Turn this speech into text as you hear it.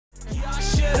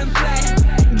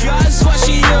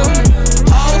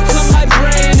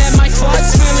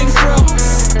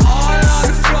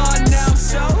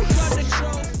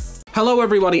Hello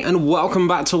everybody and welcome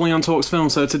back to Leon Talks Film.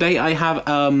 So today I have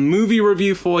a movie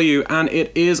review for you, and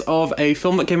it is of a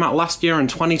film that came out last year in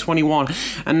 2021,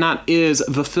 and that is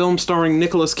the film starring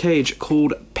Nicolas Cage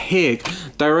called Pig,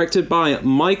 directed by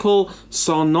Michael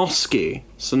Sarnoski.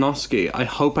 I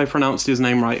hope I pronounced his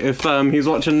name right. If he's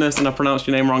watching this and I pronounced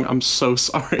your name wrong, I'm so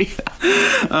sorry.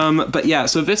 But yeah,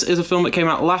 so this is a film that came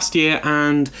out last year,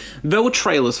 and there were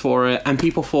trailers for it, and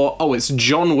people thought, oh, it's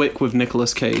John Wick with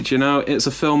Nicolas Cage, you know? It's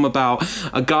a film about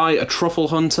a guy, a truffle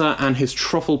hunter, and his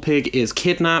truffle pig is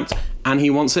kidnapped, and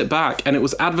he wants it back. And it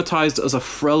was advertised as a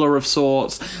thriller of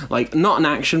sorts, like not an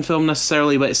action film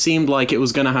necessarily, but it seemed like it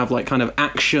was gonna have like kind of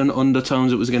action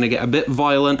undertones, it was gonna get a bit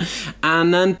violent,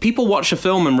 and then people watched the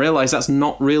film and realized that's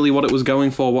not really what it was going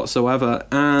for whatsoever.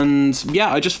 And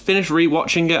yeah, I just finished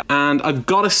rewatching it, and I've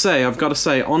gotta say,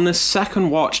 on this second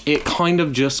watch, it kind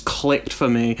of just clicked for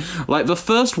me. Like the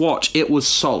first watch, it was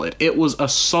solid. It was a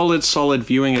solid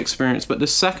viewing experience, but the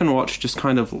second watch just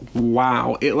kind of,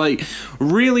 wow. It like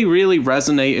really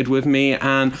resonated with me,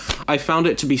 and I found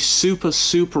it to be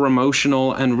super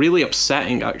emotional and really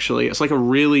upsetting, actually. It's like a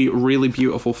really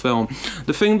beautiful film.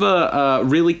 The thing that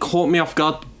really caught me off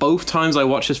guard both times I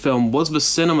watched this film was the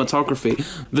cinematography.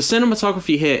 The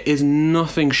cinematography here is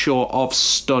nothing short of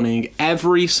stunning.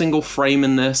 Every single frame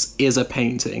in this is a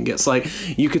painting. It's like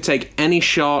you could take any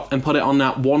shot and put it on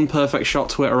that One Perfect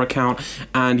Shot Twitter account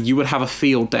and you would have a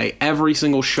field day. Every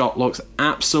single shot looks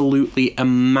absolutely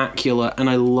immaculate,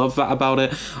 and I love that about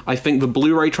it. I think the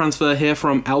Blu-ray transfer here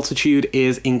from Altitude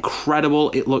is incredible.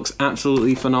 It looks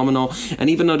absolutely phenomenal, and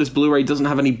even though this Blu-ray doesn't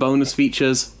have any bonus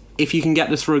features, if you can get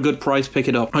this for a good price, pick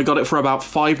it up. I got it for about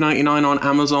 $5.99 on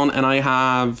Amazon, and I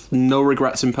have no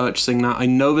regrets in purchasing that. I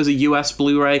know there's a US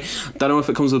Blu-ray. Don't know if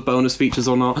it comes with bonus features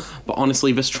or not, but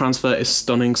honestly, this transfer is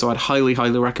stunning, so I'd highly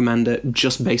recommend it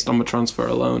just based on the transfer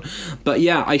alone. But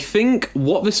yeah, I think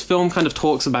what this film kind of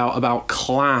talks about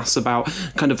class, about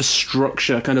kind of a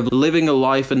structure, kind of living a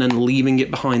life and then leaving it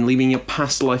behind, leaving your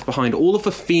past life behind, all of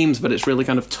the themes that it's really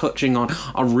kind of touching on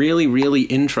are really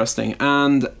interesting.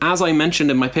 And as I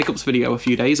mentioned in my pickups video a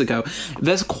few days ago,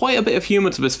 there's quite a bit of humor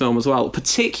to this film as well,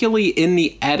 particularly in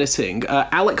the editing.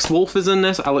 Alex Wolff is in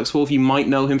this. Alex Wolff, you might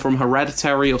know him from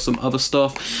Hereditary or some other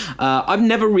stuff. I've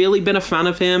never really been a fan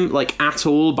of him, like, at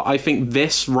all, but I think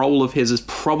this role of his is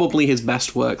probably his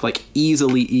best work, like,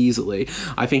 easily.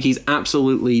 I think he's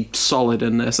absolutely solid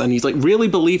in this, and he's, like, really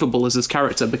believable as his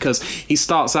character, because he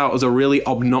starts out as a really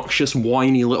obnoxious,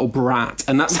 whiny little brat,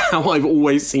 and that's how I've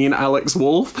always seen Alex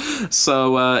Wolff.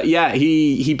 So, yeah,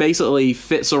 he basically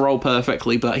fits the role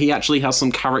perfectly, but he actually has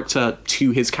some character to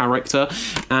his character.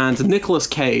 And Nicolas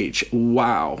Cage,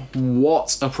 wow,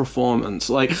 what a performance.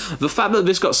 Like, the fact that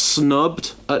this got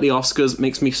snubbed at the Oscars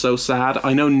makes me so sad.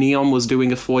 I know Neon was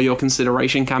doing a For Your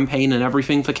Consideration campaign and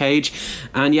everything for Cage,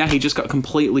 and yeah, he just got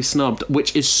completely snubbed,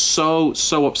 which is so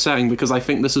upsetting, because I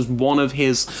think this is one of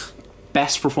his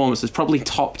best performances, probably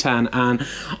top 10, and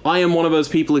I am one of those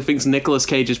people who thinks Nicolas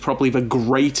Cage is probably the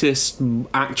greatest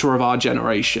actor of our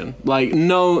generation. Like,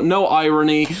 no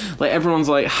irony, like everyone's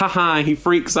like, haha, he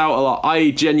freaks out a lot.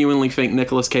 I genuinely think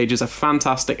Nicolas Cage is a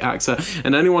fantastic actor,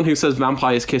 and anyone who says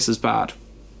Vampire's Kiss is bad,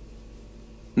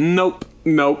 nope.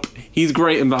 He's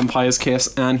great in Vampire's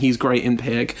Kiss, and he's great in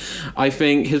Pig. I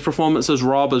think his performance as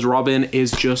Rob, as Robin,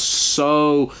 is just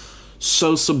so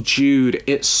subdued.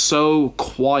 It's so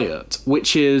quiet,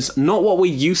 which is not what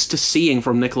we're used to seeing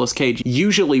from Nicolas Cage.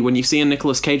 Usually when you see a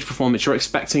Nicolas Cage performance, you're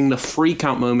expecting the freak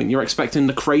out moment, you're expecting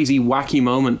the crazy wacky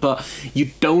moment, but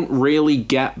you don't really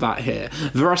get that here.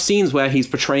 There are scenes where he's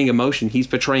portraying emotion, he's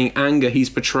portraying anger, he's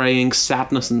portraying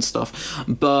sadness and stuff,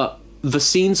 but the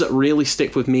scenes that really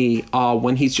stick with me are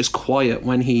when he's just quiet,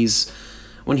 when he's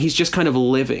just kind of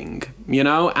living, you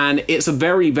know? And it's a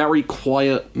very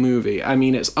quiet movie. I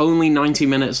mean, it's only 90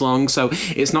 minutes long, so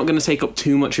it's not going to take up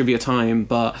too much of your time,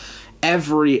 but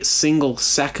every single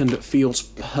second feels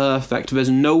perfect. There's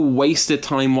no wasted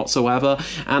time whatsoever,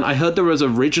 and I heard there was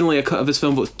originally a cut of this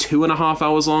film that was 2.5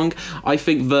 hours long. I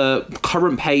think the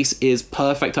current pace is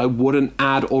perfect. I wouldn't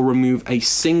add or remove a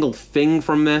single thing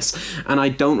from this, and I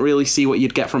don't really see what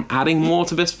you'd get from adding more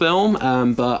to this film,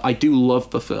 but I do love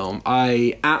the film.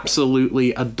 I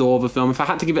absolutely adore the film. If I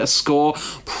had to give it a score,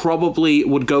 probably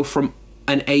would go from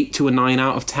an 8 to a 9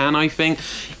 out of 10, I think.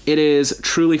 It is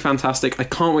truly fantastic. I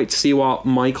can't wait to see what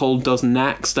Michael does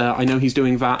next. I know he's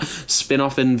doing that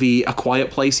spin-off in the A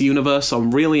Quiet Place universe, so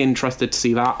I'm really interested to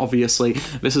see that. Obviously,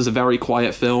 this is a very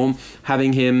quiet film.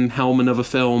 Having him helm another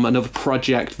film, another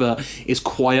project that is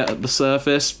quiet at the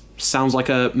surface, sounds like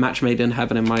a match made in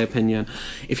heaven, in my opinion.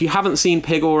 If you haven't seen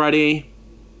Pig already,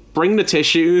 bring the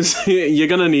tissues. You're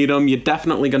gonna need them. You're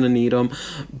definitely gonna need them.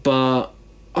 But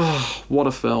Oh, what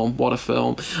a film, what a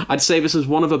film. I'd say this is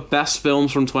one of the best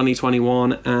films from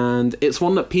 2021, and it's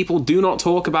one that people do not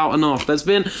talk about enough. There's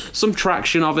been some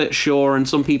traction of it, sure, and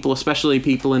some people, especially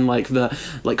people in like the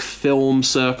film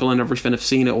circle and everything, have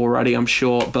seen it already, I'm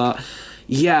sure, but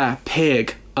yeah,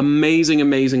 Pig. Amazing,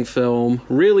 amazing film.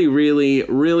 Really, really,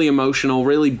 really emotional,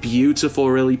 really beautiful,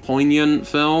 really poignant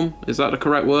film. Is that the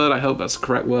correct word? I hope that's the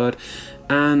correct word.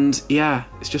 And yeah,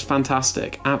 it's just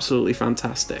fantastic. Absolutely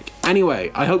fantastic.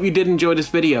 Anyway, I hope you did enjoy this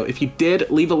video. If you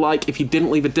did, leave a like. If you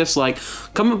didn't, leave a dislike.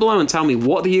 Comment below and tell me,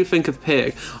 what do you think of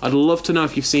Pig? I'd love to know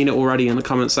if you've seen it already in the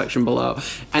comment section below.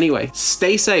 Anyway,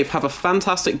 stay safe, have a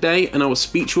fantastic day, and I will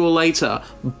speak to you all later.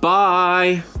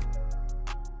 Bye!